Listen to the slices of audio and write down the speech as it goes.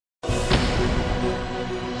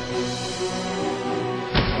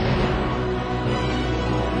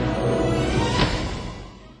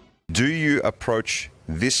Do you approach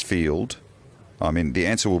this field? I mean, the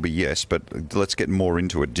answer will be yes, but let's get more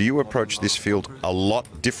into it. Do you approach this field a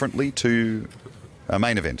lot differently to a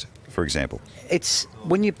main event, for example? It's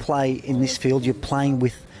when you play in this field, you're playing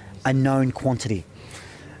with a known quantity.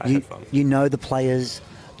 You know the players,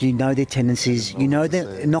 you know their tendencies, you know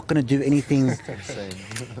they're not going to do anything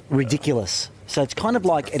ridiculous. So it's kind of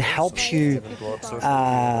like it helps you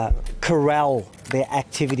corral their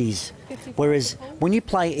activities. Whereas when you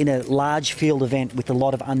play in a large field event with a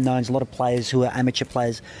lot of unknowns, a lot of players who are amateur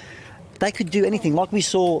players, they could do anything. Like we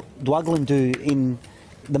saw Dwaglen do in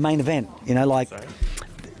the main event. You know, like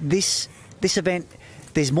this event,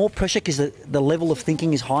 there's more pressure because the level of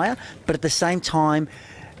thinking is higher, but at the same time,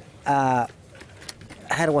 how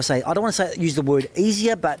do I say? I don't want to use the word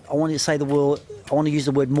easier, but I want to say I want to use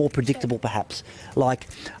the word more predictable, perhaps. Like,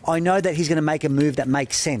 I know that he's going to make a move that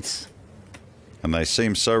makes sense. And they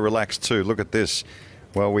seem so relaxed too. Look at this.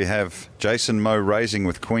 Well, we have Jason Moe raising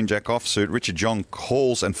with Queen Jack offsuit. Richard Yong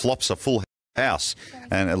calls and flops a full house,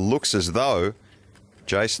 and it looks as though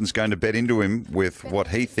Jason's going to bet into him with what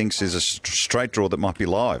he thinks is a straight draw that might be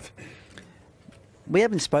live. We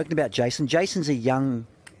haven't spoken about Jason. Jason's a young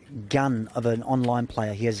gun of an online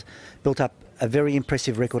player. He has built up a very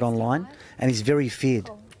impressive record online, and he's very feared.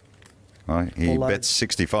 Right, he bets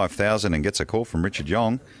 65,000 and gets a call from Richard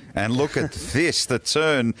Yong. And look at this, the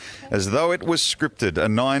turn, as though it was scripted, a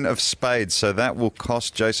 9 of spades. So that will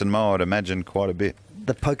cost Jason Moe, I'd imagine, quite a bit.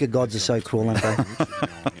 The poker gods are so cruel, aren't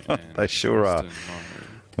they? They sure are.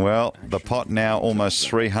 Well, the pot now almost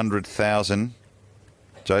 300,000.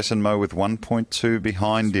 Jason Moe with 1.2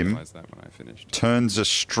 behind him. Turns a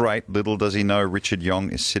straight. Little does he know Richard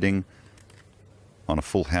Yong is sitting on a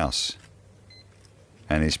full house.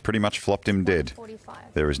 And he's pretty much flopped him dead.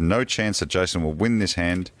 There is no chance that Jason will win this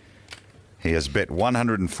hand. He has bet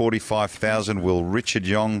 145,000. Will Richard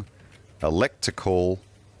Yong elect to call?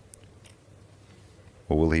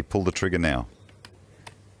 Or will he pull the trigger now?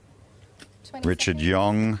 Richard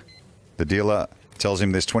Yong, the dealer, tells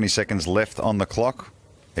him there's 20 seconds left on the clock.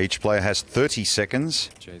 Each player has 30 seconds.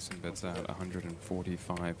 Jason bets out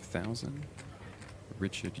 145,000.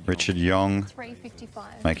 Richard Yong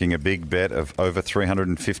making a big bet of over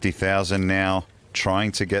 350,000 now,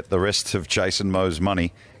 trying to get the rest of Jason Moe's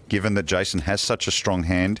money, given that Jason has such a strong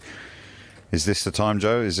hand. Is this the time,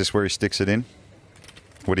 Joe? Is this where he sticks it in?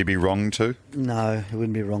 Would he be wrong to? No, he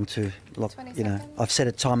wouldn't be wrong to. Look, you know, I've said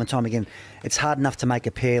it time and time again. It's hard enough to make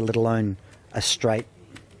a pair, let alone a straight,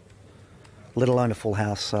 let alone a full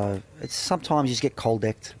house. So it's sometimes you just get cold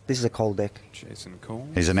decked. This is a cold deck. Jason calls.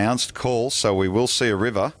 He's announced call, so we will see a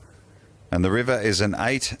river. And the river is an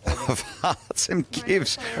 8 of hearts and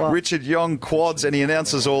gives Richard Yong quads, and he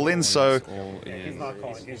announces all in. So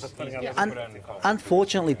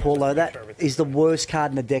unfortunately, Paul, though, that is the worst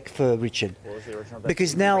card in the deck for Richard.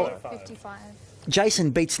 Because now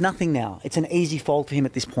Jason beats nothing now. It's an easy fold for him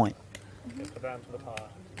at this point.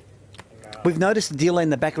 We've noticed the dealer in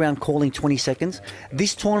the background calling 20 seconds.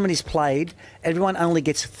 This tournament is played, everyone only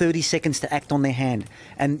gets 30 seconds to act on their hand.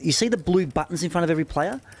 And you see the blue buttons in front of every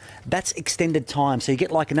player? That's extended time. So you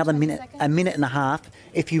get like another minute, a minute and a half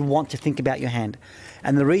if you want to think about your hand.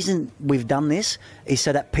 And the reason we've done this is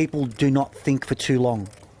so that people do not think for too long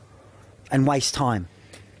and waste time.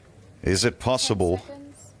 Is it possible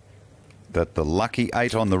that the lucky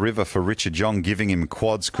 8 on the river for Richard Yong giving him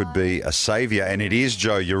quads could be a saviour? And it is,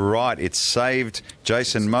 Joe. You're right. It saved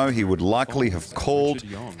Jason Moe. He would likely have called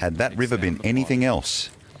had that river been anything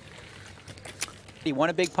else. He won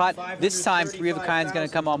a big pot. This time, 3 of a kind is going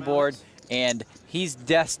to come on board, and he's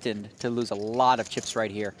destined to lose a lot of chips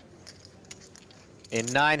right here. In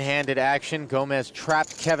 9-handed action, Gomes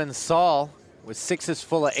trapped Kevin Saul with 6s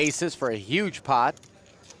full of aces for a huge pot.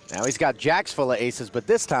 Now he's got jacks full of aces, but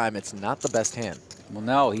this time it's not the best hand. Well,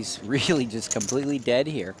 no, he's really just completely dead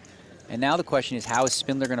here. And now the question is, how is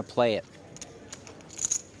Spindler going to play it?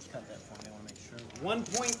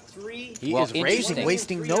 1.3. He is raising,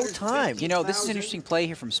 wasting no time. You know, this is an interesting play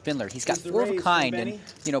here from Spindler. He's got 4 of a kind, and,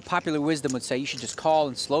 you know, popular wisdom would say you should just call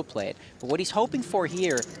and slow play it. But what he's hoping for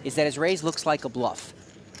here is that his raise looks like a bluff,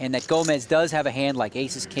 and that Gomes does have a hand like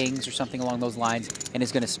aces, kings, or something along those lines, and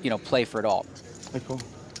is going to, you know, play for it all.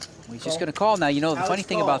 He's just going to call. Now, you know, the funny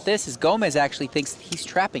thing about this is Gomes actually thinks he's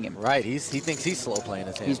trapping him. Right, he thinks he's slow playing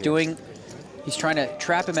his hand. He's trying to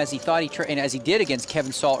trap him as he thought and as he did against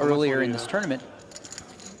Kevin Saul earlier in this tournament.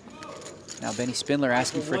 Now Benny Spindler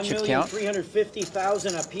asking for a chip count.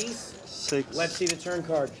 1,350,000 apiece. 6. Let's see the turn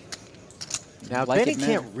card. Now Benny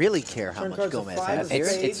can't really care how much Gomes has.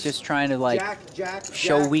 It's just trying to like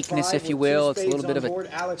show weakness, if you will. It's a little bit of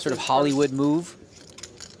a sort of Hollywood move.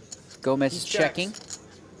 Gomez is checking.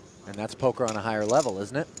 And that's poker on a higher level,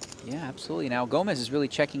 isn't it? Yeah, absolutely. Now Gomes is really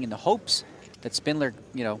checking in the hopes that Spindler,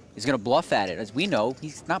 you know, is going to bluff at it. As we know,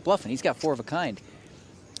 he's not bluffing. He's got 4 of a kind.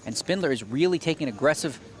 And Spindler is really taking an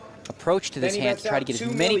aggressive approach to this hand to try to get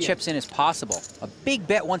as many chips in as possible. A big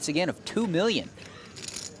bet once again of $2 million.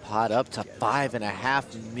 Pot up to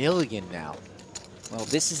 $5.5 million now. Well,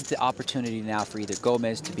 this is the opportunity now for either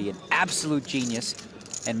Gomes to be an absolute genius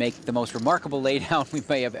and make the most remarkable laydown we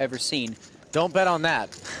may have ever seen. Don't bet on that.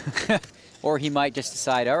 Or he might just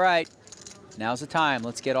decide, all right, now's the time.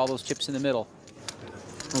 Let's get all those chips in the middle.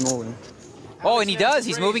 I'm all in. Oh, and he does.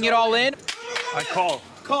 He's moving it all in. I call.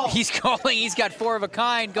 He's calling. He's got 4 of a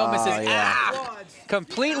kind. Gomes says, yeah. ah!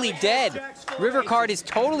 Completely dead. River card is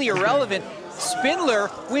totally irrelevant. Spindler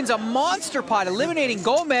wins a monster pot, eliminating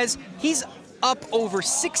Gomes. He's up over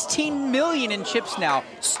 16 million in chips now.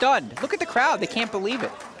 Stunned. Look at the crowd. They can't believe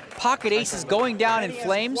it. Pocket aces going down in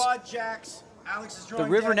flames. The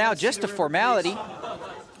river now just a formality.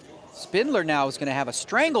 Spindler now is going to have a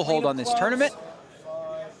stranglehold on this tournament.